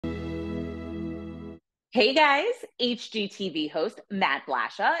Hey guys, HGTV host Matt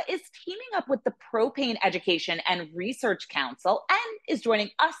Blashaw is teaming up with the Propane Education and Research Council and is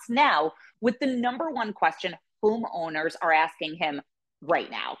joining us now with the number one question homeowners are asking him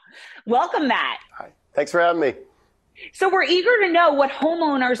right now. Welcome, Matt. Hi. Thanks for having me. So we're eager to know what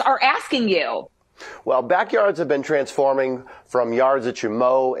homeowners are asking you. Well, backyards have been transforming from yards that you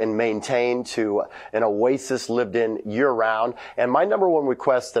mow and maintain to an oasis lived in year-round. And my number one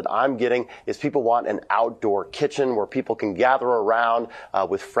request that I'm getting is people want an outdoor kitchen where people can gather around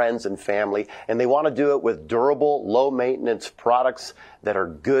with friends and family. And they want to do it with durable, low-maintenance products that are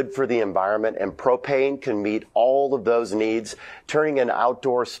good for the environment. And propane can meet all of those needs, turning an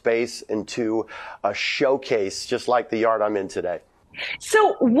outdoor space into a showcase, just like the yard I'm in today.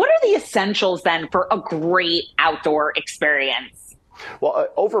 So what are the essentials then for a great outdoor experience? Well,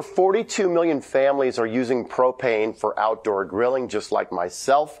 over 42 million families are using propane for outdoor grilling, just like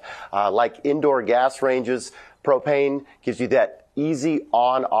myself. Like indoor gas ranges, propane gives you that easy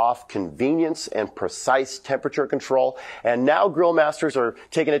on-off convenience and precise temperature control. And now grill masters are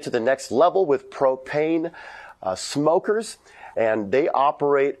taking it to the next level with propane smokers. And they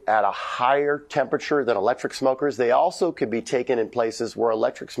operate at a higher temperature than electric smokers. They also could be taken in places where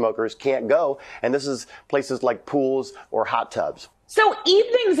electric smokers can't go. And this is places like pools or hot tubs. So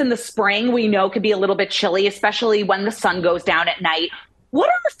evenings in the spring, we know could be a little bit chilly, especially when the sun goes down at night. What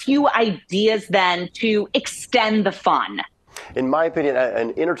are a few ideas then to extend the fun? In my opinion,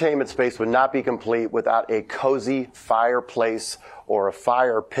 an entertainment space would not be complete without a cozy fireplace or a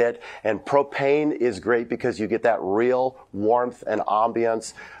fire pit. And propane is great because you get that real warmth and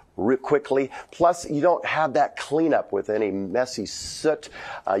ambience quickly. Plus, you don't have that cleanup with any messy soot.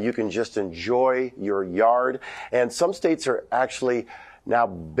 You can just enjoy your yard. And some states are actually now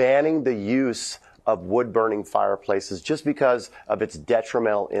banning the use of wood-burning fireplaces just because of its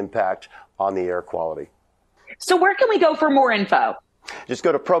detrimental impact on the air quality. So where can we go for more info? Just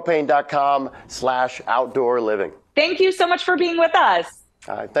go to propane.com/outdoor living. Thank you so much for being with us.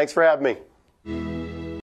 Thanks for having me.